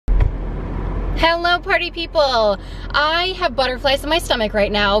Hello party people! I have butterflies in my stomach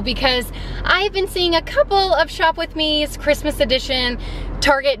right now because I've been seeing a couple of Shop With Me's Christmas edition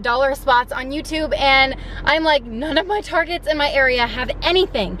Target dollar spots on YouTube, and I'm like, none of my Targets in my area have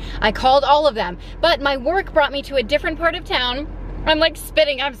anything. I called all of them, but my work brought me to a different part of town. I'm like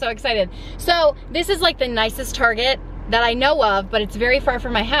spitting, I'm so excited. So this is like the nicest Target that I know of, but it's very far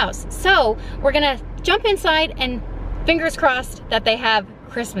from my house. So we're gonna jump inside and fingers crossed that they have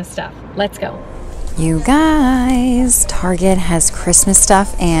Christmas stuff. Let's go. You guys, Target has Christmas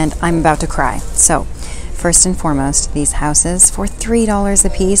stuff and I'm about to cry. So first and foremost, these houses for $3 a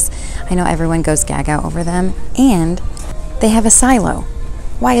piece. I know everyone goes gaga over them, and they have a silo.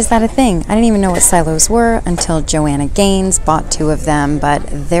 Why is that a thing? I didn't even know what silos were until Joanna Gaines bought 2 of them, but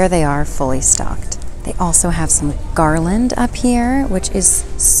there they are, fully stocked. They also have some garland up here, which is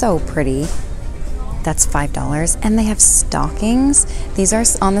so pretty. That's $5, and they have stockings. These are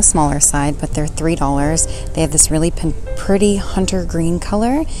on the smaller side, but they're $3. They have this really pretty hunter green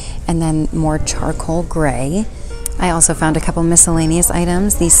color, and then more charcoal gray. I also found a couple miscellaneous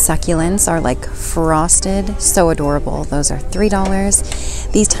items. These succulents are like frosted, so adorable. Those are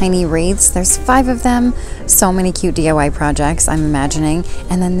 $3. These tiny wreaths, there's 5 of them. So many cute DIY projects, I'm imagining.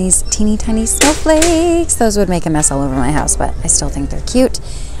 And then these teeny tiny snowflakes. Those would make a mess all over my house, but I still think they're cute.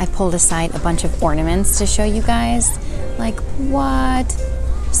 I pulled aside a bunch of ornaments to show you guys. Like, what?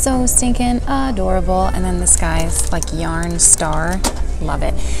 So stinking adorable. And then this guy's like yarn star. Love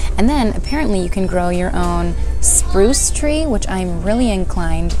it. And then apparently you can grow your own spruce tree, which I'm really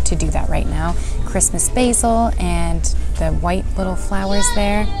inclined to do that right now. Christmas basil and the white little flowers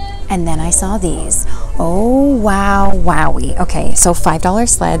there. And then I saw these. Oh, wow, wowie. Okay, so $5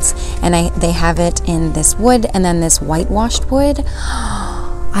 sleds, and they have it in this wood and then this whitewashed wood.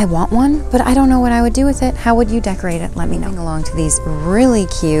 I want one, but I don't know what I would do with it. How would you decorate it? Let me know. Along to these really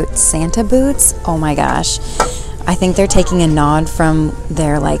cute Santa boots. Oh my gosh. I think they're taking a nod from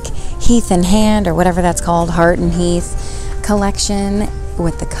their like Heath and Hand, or whatever that's called, Heart and Heath collection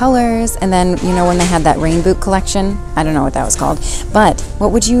with the colors. And then, you know, when they had that rain boot collection, I don't know what that was called, but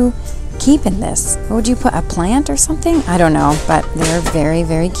what would you keep in this? What would you put, a plant or something? I don't know, but they're very,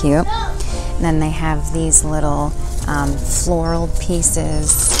 very cute. And then they have these little floral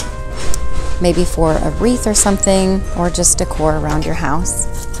pieces, maybe for a wreath or something, or just decor around your house.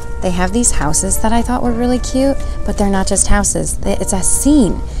 They have these houses that I thought were really cute, but they're not just houses. It's a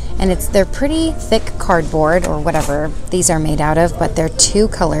scene, and they're pretty thick cardboard or whatever these are made out of, but they're 2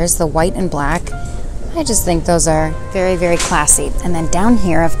 colors, the white and black. I just think those are very, very classy. And then down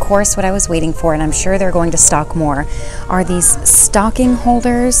here, of course, what I was waiting for, and I'm sure they're going to stock more, are these stocking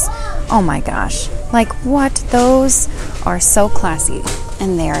holders. Oh my gosh. Like, what? Those are so classy.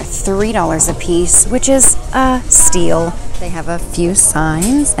 And they are $3 a piece, which is a steal. They have a few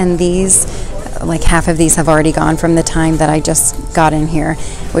signs, and these, like half of these have already gone from the time that I just got in here,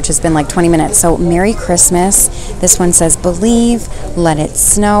 which has been like 20 minutes. So Merry Christmas. This one says, believe, let it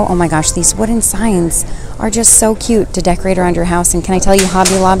snow. Oh my gosh, these wooden signs are just so cute to decorate around your house. And can I tell you,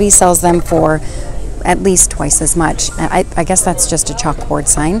 Hobby Lobby sells them for at least twice as much. I guess that's just a chalkboard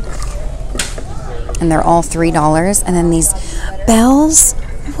sign. And they're all $3. And then these bells.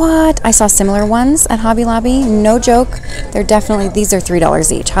 What? I saw similar ones at Hobby Lobby. No joke. They're definitely, these are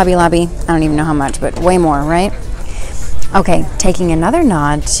 $3 each. Hobby Lobby, I don't even know how much, but way more, right? Okay, taking another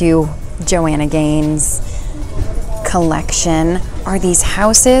nod to Joanna Gaines' collection are these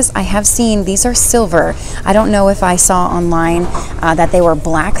houses. I have seen, these are silver. I don't know if I saw online that they were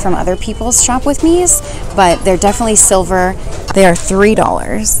black from other people's Shop With Me's, but they're definitely silver. They are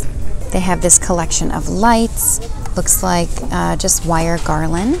 $3. They have this collection of lights. Looks like just wire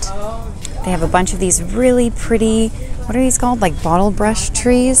garland. They have a bunch of these really pretty, what are these called? Like bottle brush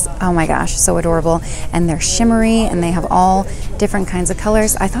trees. Oh my gosh, so adorable. And they're shimmery, and they have all different kinds of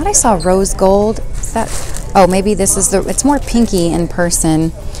colors. I thought I saw rose gold. Is that, oh, maybe this is it's more pinky in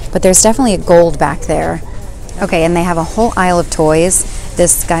person, but there's definitely a gold back there. Okay, and they have a whole aisle of toys.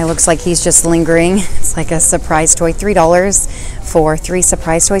 This guy looks like he's just lingering. It's like a surprise toy, $3 for 3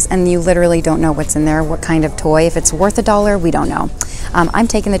 surprise toys, and you literally don't know what's in there, what kind of toy. If it's worth $1, we don't know. I'm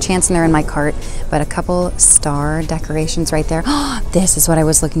taking the chance, and they're in my cart, but a couple star decorations right there. This is what I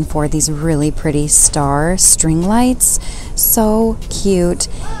was looking for, these really pretty star string lights. So cute.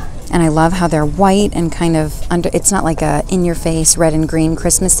 And I love how they're white and kind of under, it's not like a in-your-face red and green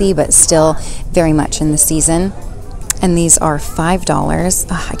Christmassy, but still very much in the season. And these are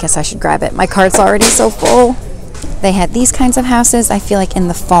 $5. I guess I should grab it. My cart's already so full. They had these kinds of houses, I feel like in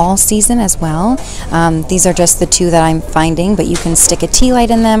the fall season as well. These are just the 2 that I'm finding, but you can stick a tea light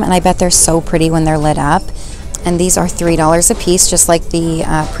in them, and I bet they're so pretty when they're lit up. And these are $3 a piece, just like the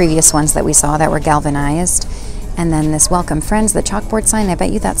previous ones that we saw that were galvanized. And then this welcome friends, the chalkboard sign, I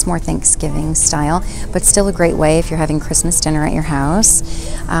bet you that's more Thanksgiving style, but still a great way if you're having Christmas dinner at your house.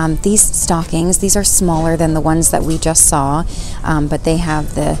 These stockings, these are smaller than the ones that we just saw, but they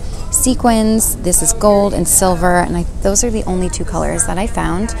have the sequins. This is gold and silver, and those are the only two colors that I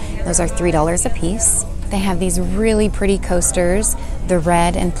found. Those are $3 a piece. They have these really pretty coasters, the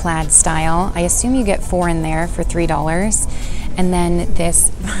red and plaid style. I assume you get 4 in there for $3. And then this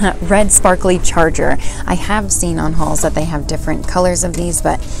red sparkly charger. I have seen on hauls that they have different colors of these,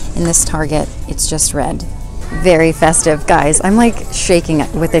 but in this Target, it's just red. Very festive, guys. I'm like shaking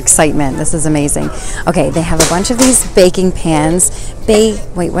with excitement. This is amazing. Okay, they have a bunch of these baking pans.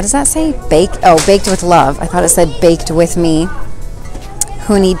 Wait, what does that say? Baked with love. I thought it said baked with me.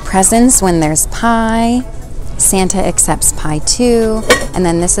 Who need presents when there's pie? Santa accepts pie too. And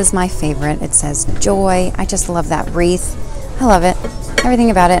then this is my favorite. It says joy. I just love that wreath. I love it.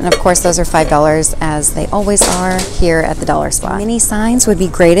 Everything about it. And of course, those are $5, as they always are here at the Dollar Spot. Mini signs would be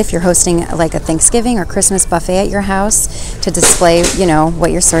great if you're hosting like a Thanksgiving or Christmas buffet at your house to display, you know,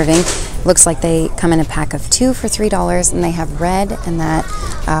 what you're serving. Looks like they come in a pack of 2 for $3, and they have red and that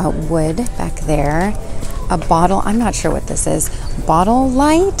wood back there. A bottle, I'm not sure what this is. Bottle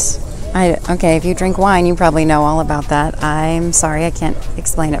light? Okay, if you drink wine, you probably know all about that. I'm sorry, I can't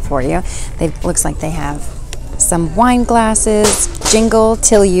explain it for you. Looks like they have some wine glasses. Jingle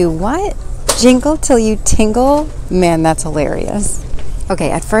till you what? Jingle till you tingle? Man, that's hilarious. Okay,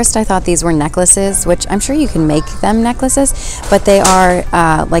 at first I thought these were necklaces, which I'm sure you can make them necklaces, but they are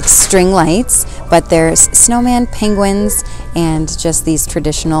like string lights, but there's snowman, penguins, and just these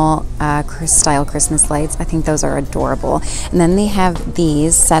traditional style Christmas lights. I think those are adorable. And then they have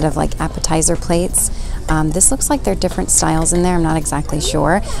these set of like appetizer plates. This looks like they're different styles in there. I'm not exactly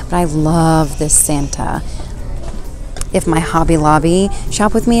sure, but I love this Santa. If my Hobby Lobby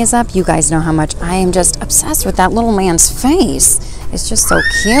shop with me is up, you guys know how much I am just obsessed with that little man's face. It's just so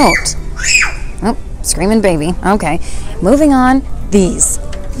cute. Oh, screaming baby. Okay, moving on. These.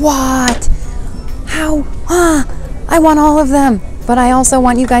 What? How? I want all of them, but I also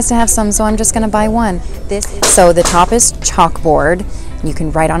want you guys to have some, so I'm just gonna buy one. So the top is chalkboard. You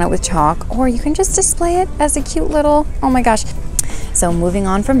can write on it with chalk, or you can just display it as a cute little, oh my gosh. So moving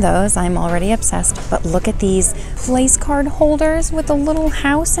on from those, I'm already obsessed, but look at these place card holders with a little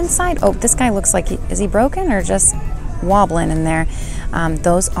house inside. Oh, this guy looks like, is he broken or just wobbling in there?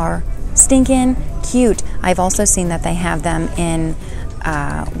 Those are stinking cute. I've also seen that they have them in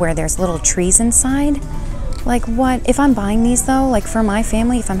where there's little trees inside. Like what? If I'm buying these though, like for my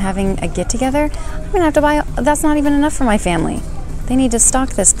family, if I'm having a get together, I'm gonna have to buy, that's not even enough for my family. They need to stock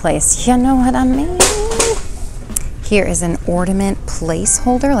this place. You know what I mean? Here is an ornament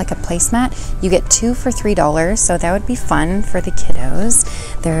placeholder, like a placemat. You get 2 for $3, so that would be fun for the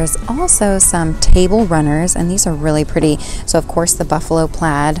kiddos. There's also some table runners, and these are really pretty. So of course the buffalo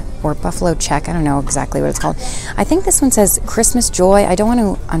plaid or buffalo check, I don't know exactly what it's called. I think this one says Christmas Joy. I don't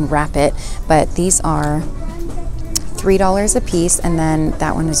want to unwrap it, but these are $3 a piece, and then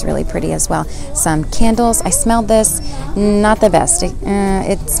that one is really pretty as well. Some candles. I smelled this, not the best.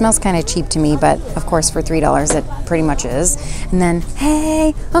 It smells kind of cheap to me, but of course for $3 it pretty much is. And then,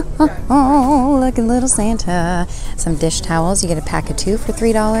 hey, look at little Santa. Some dish towels. You get a pack of 2 for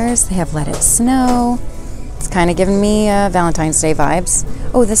 $3. They have Let It Snow. It's kind of giving me Valentine's Day vibes.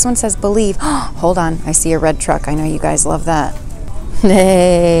 Oh, this one says Believe. Hold on, I see a red truck. I know you guys love that.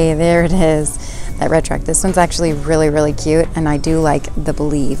 Hey, there it is. That red truck. This one's actually really, really cute, and I do like the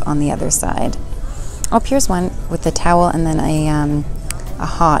Believe on the other side. Oh, here's one with the towel and then a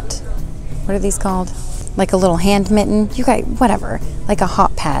hot, what are these called? Like a little hand mitten. You guys, whatever. Like a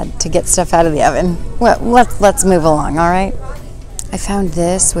hot pad to get stuff out of the oven. Well, let's move along, all right? I found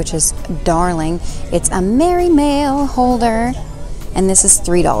this, which is darling. It's a Merry Mail holder, and this is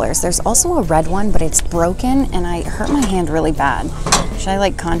 $3. There's also a red one, but it's broken, and I hurt my hand really bad. Should I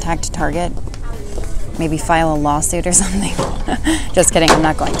like contact Target? Maybe file a lawsuit or something? Just kidding, I'm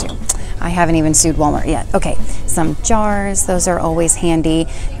not going to. I haven't even sued Walmart yet. Okay, some jars, those are always handy.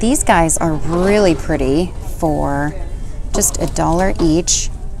 These guys are really pretty for just $1 each,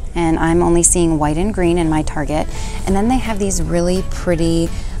 and I'm only seeing white and green in my Target. And then they have these really pretty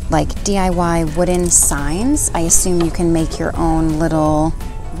like DIY wooden signs. I assume you can make your own little,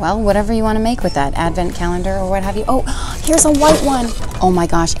 well, whatever you want to make with that, advent calendar or what have you. Oh, here's a white one. Oh my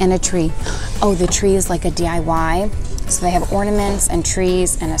gosh, and a tree. Oh, the tree is like a DIY. So they have ornaments and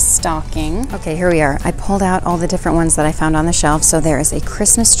trees and a stocking. Okay, here we are. I pulled out all the different ones that I found on the shelf. So there is a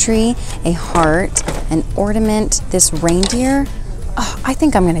Christmas tree, a heart, an ornament, this reindeer. Oh, I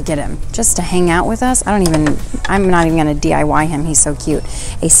think I'm gonna get him just to hang out with us. I'm not even gonna DIY him. He's so cute.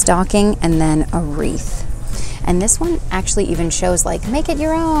 A stocking and then a wreath. And this one actually even shows like, make it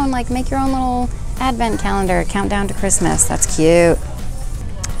your own, like make your own little advent calendar, countdown to Christmas. That's cute.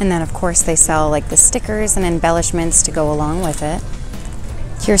 And then of course they sell like the stickers and embellishments to go along with it.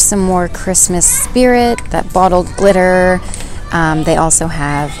 Here's some more Christmas spirit, that bottled glitter. They also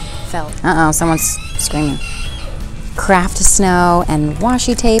have felt. Uh-oh, someone's screaming. Craft snow and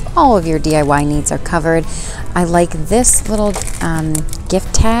washi tape. All of your DIY needs are covered. I like this little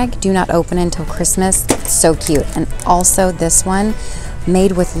gift tag, do not open until Christmas. It's so cute. And also this one,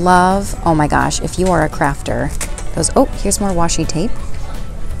 made with love. Oh my gosh, if you are a crafter. Oh, here's more washi tape.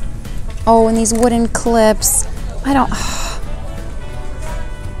 Oh, and these wooden clips.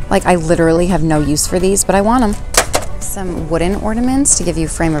 Like, I literally have no use for these, but I want them. Some wooden ornaments to give you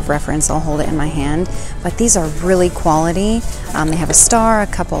frame of reference. I'll hold it in my hand, but these are really quality. They have a star, a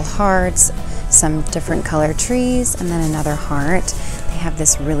couple hearts, some different color trees, and then another heart. They have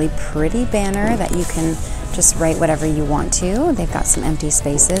this really pretty banner that you can just write whatever you want to. They've got some empty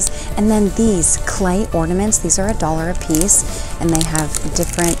spaces. And then these clay ornaments, these are $1 a piece, and they have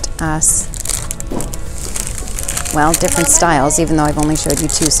different different styles, even though I've only showed you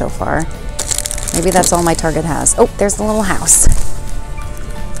 2 so far. Maybe that's all my Target has. Oh, there's the little house.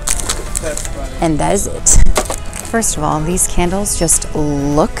 And that is it. First of all, these candles just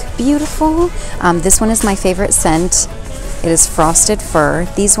look beautiful. This one is my favorite scent. It is Frosted Fir.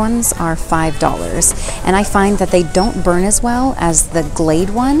 These ones are $5. And I find that they don't burn as well as the Glade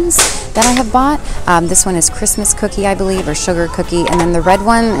ones that I have bought. This one is Christmas Cookie, I believe, or Sugar Cookie. And then the red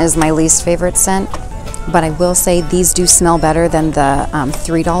one is my least favorite scent. But I will say these do smell better than the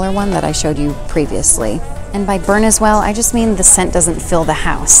 $3 one that I showed you previously. And by burn as well, I just mean the scent doesn't fill the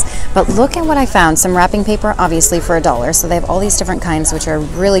house. But look at what I found. Some wrapping paper, obviously for $1. So they have all these different kinds, which are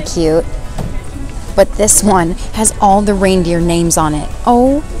really cute. But this one has all the reindeer names on it.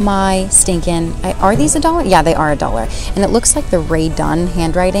 Oh my stinking. Are these $1? Yeah, they are $1. And it looks like the Ray Dunn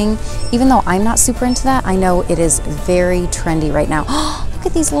handwriting. Even though I'm not super into that, I know it is very trendy right now. Look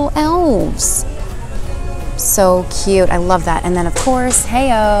at these little elves. So cute. I love that. And then of course,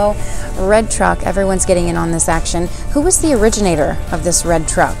 hey-o, red truck. Everyone's getting in on this action. Who was the originator of this red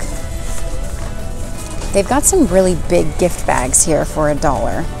truck? They've got some really big gift bags here for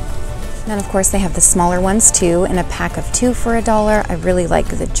 $1. And of course they have the smaller ones too, in a pack of 2 for $1. I really like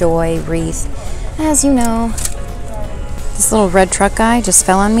the joy wreath. As you know, this little red truck guy just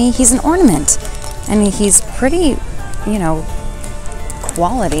fell on me. He's an ornament. And he's pretty,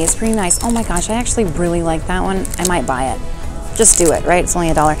 quality. It's pretty nice. Oh my gosh, I actually really like that one. I might buy it. Just do it, right? It's only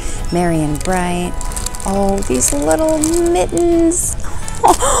 $1. Merry and Bright. Oh, these little mittens.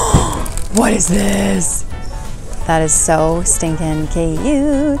 Oh, what is this? That is so stinking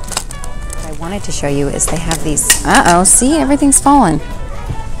cute. What I wanted to show you is they have these, see, everything's fallen.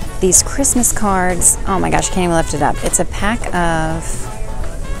 These Christmas cards. Oh my gosh, I can't even lift it up. It's a pack of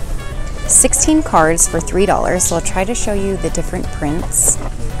 16 cards for $3. So I'll try to show you the different prints.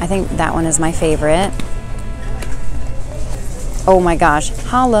 I think that one is my favorite. Oh my gosh,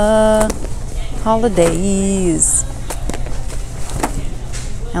 holla, holidays.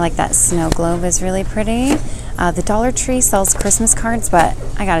 I like that snow globe, is really pretty. The Dollar Tree sells Christmas cards, but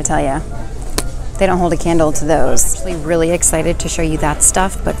I gotta tell you, they don't hold a candle to those. I'm actually really excited to show you that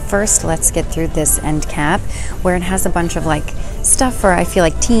stuff, but first let's get through this end cap where it has a bunch of like stuff for, I feel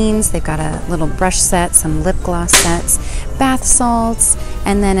like, teens. They've got a little brush set, some lip gloss sets, bath salts,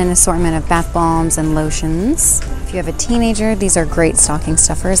 and then an assortment of bath bombs and lotions. If you have a teenager, these are great stocking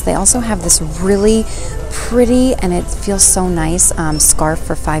stuffers. They also have this really pretty, and it feels so nice, scarf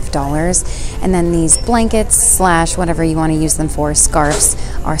for $5. And then these blankets / whatever you want to use them for, scarves,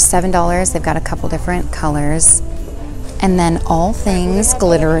 are $7. They've got a couple different colors. And then all things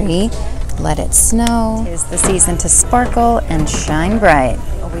glittery. Let it snow. It is the season to sparkle and shine bright.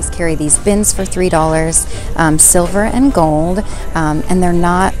 Always carry these bins for $3, silver and gold, and they're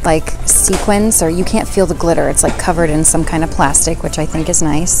not like sequins, or you can't feel the glitter. It's like covered in some kind of plastic, which I think is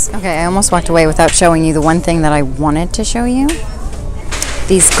nice. Okay, I almost walked away without showing you the one thing that I wanted to show you.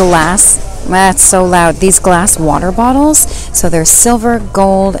 These glass, that's so loud, these glass water bottles. So they're silver,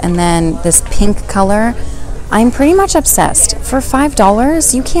 gold, and then this pink color. I'm pretty much obsessed. For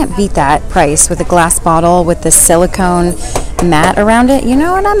 $5, you can't beat that price with a glass bottle with the silicone mat around it. You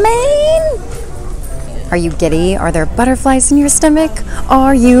know what I mean? Are you giddy? Are there butterflies in your stomach?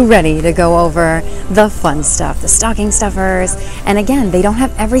 Are you ready to go over the fun stuff, the stocking stuffers? And again, they don't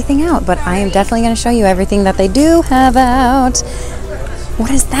have everything out, but I am definitely going to show you everything that they do have out. What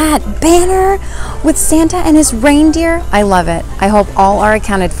is that? Banner with Santa and his reindeer? I love it. I hope all are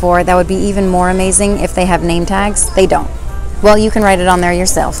accounted for. That would be even more amazing if they have name tags. They don't. Well, you can write it on there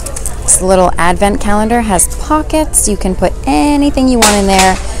yourself. This little advent calendar has pockets. You can put anything you want in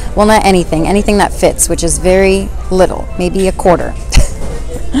there. Well, not anything. Anything that fits, which is very little. Maybe a quarter.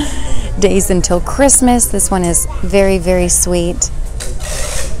 Days until Christmas. This one is very, very sweet.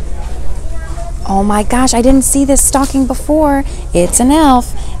 Oh my gosh, I didn't see this stocking before. It's an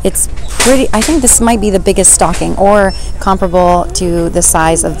elf. It's pretty. I think this might be the biggest stocking, or comparable to the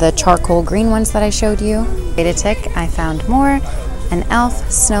size of the charcoal green ones that I showed you. Wait a tick, I found more. An elf,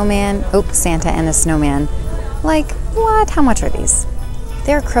 snowman, Santa and a snowman. Like, what? How much are these?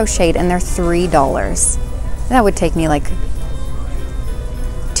 They're crocheted and they're $3. That would take me like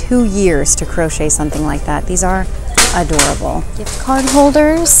 2 years to crochet something like that. These are adorable. Gift card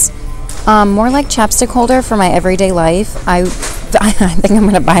holders. More like chapstick holder for my everyday life. I think I'm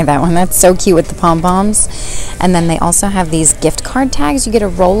going to buy that one. That's so cute with the pom-poms. And then they also have these gift card tags. You get a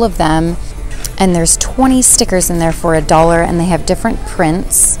roll of them, and there's 20 stickers in there for $1, and they have different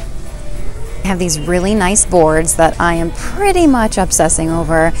prints. They have these really nice boards that I am pretty much obsessing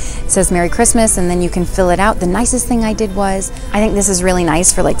over. It says Merry Christmas, and then you can fill it out. The nicest thing I did was, I think this is really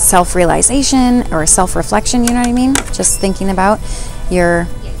nice for like self-realization or self-reflection, you know what I mean? Just thinking about your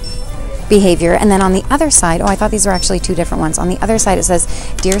behavior. And then on the other side, oh, I thought these were actually two different ones. On the other side it says,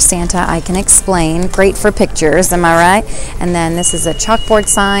 Dear Santa, I can explain. Great for pictures, am I right? And then this is a chalkboard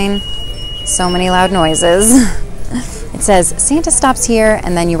sign. So many loud noises. It says, Santa stops here,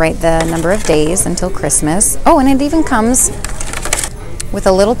 and then you write the number of days until Christmas. Oh, and it even comes with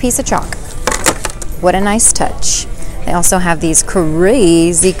a little piece of chalk. What a nice touch. They also have these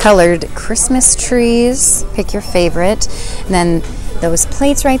crazy colored Christmas trees. Pick your favorite. And then those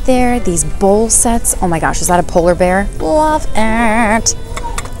plates right there, these bowl sets. Oh my gosh, is that a polar bear? Love it.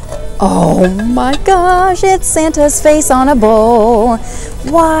 Oh my gosh, it's Santa's face on a bowl.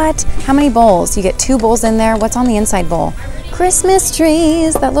 What? How many bowls? You get 2 bowls in there. What's on the inside bowl? Christmas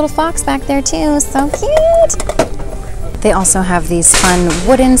trees. That little fox back there too. So cute. They also have these fun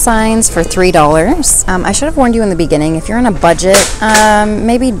wooden signs for $3. I should have warned you in the beginning, if you're on a budget,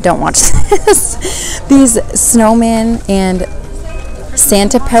 maybe don't watch this. These snowmen and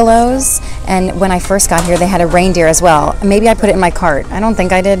Santa pillows, and when I first got here they had a reindeer as well. Maybe I put it in my cart. I don't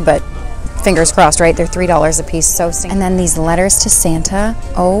think I did, but fingers crossed, right? They're $3 a piece. So stinky. And then these letters to Santa.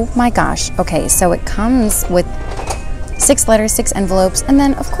 Oh my gosh. Okay, so it comes with 6 letters, 6 envelopes, and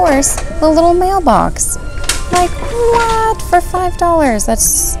then of course the little mailbox. Like, what? For $5?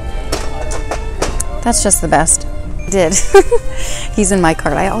 That's just the best. Did. He's in my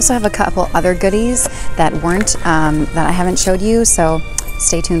cart. I also have a couple other goodies that weren't, that I haven't showed you, so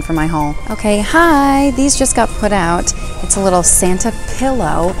stay tuned for my haul. Okay, hi, these just got put out. It's a little Santa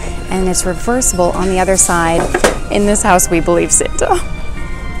pillow, and it's reversible on the other side. In this house, we believe Santa.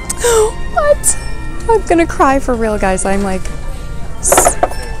 What? I'm gonna cry for real, guys. I'm like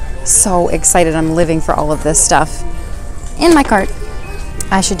so excited. I'm living for all of this stuff. In my cart.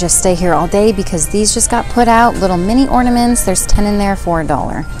 I should just stay here all day because these just got put out. Little mini ornaments. There's 10 in there for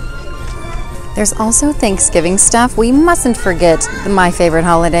 $1. There's also Thanksgiving stuff. We mustn't forget my favorite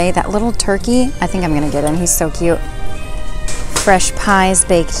holiday, that little turkey. I think I'm gonna get him. He's so cute. Fresh pies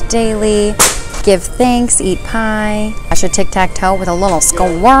baked daily. Give thanks, eat pie. I should tic-tac-toe with a little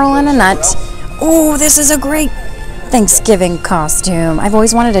squirrel and a nut. Oh, this is a great Thanksgiving costume. I've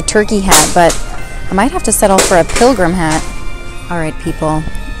always wanted a turkey hat, but I might have to settle for a pilgrim hat. All right, people,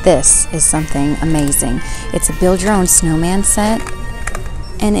 this is something amazing. It's a build your own snowman set,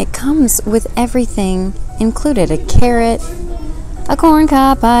 and it comes with everything included. A carrot, a corn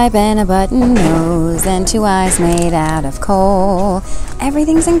cob pipe, and a button nose, and 2 eyes made out of coal.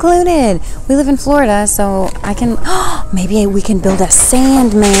 Everything's included. We live in Florida, so I can, maybe we can build a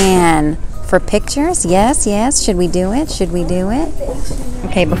Sandman. For pictures? Yes, yes. Should we do it? Should we do it?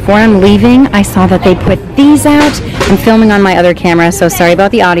 Okay, before I'm leaving, I saw that they put these out. I'm filming on my other camera, so sorry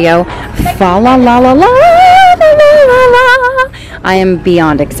about the audio. Fa la la la la la la la. I am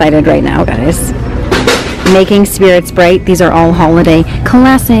beyond excited right now, guys. Making Spirits Bright. These are all holiday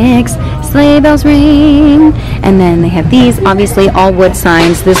classics. Sleigh bells ring. And then they have these, obviously all wood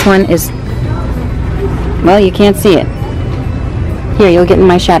signs. This one is, well, you can't see it. Here, you'll get in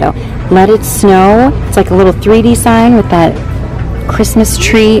my shadow. Let It Snow. It's like a little 3D sign with that Christmas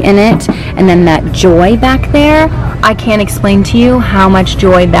tree in it, and then that joy back there. I can't explain to you how much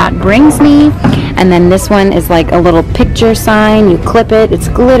joy that brings me. And then this one is like a little picture sign. You clip it. It's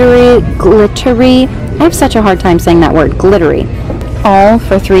glittery. I have such a hard time saying that word, glittery. All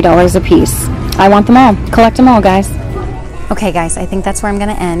for $3 a piece. I want them all. Collect them all, guys. Okay guys, I think that's where I'm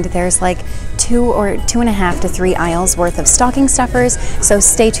gonna end. There's like 2.5 to 3 aisles worth of stocking stuffers, so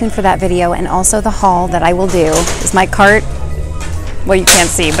stay tuned for that video. And also the haul that I will do is my cart. Well, you can't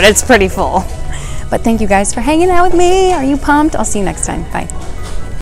see, but it's pretty full. But thank you guys for hanging out with me. Are you pumped? I'll see you next time. Bye.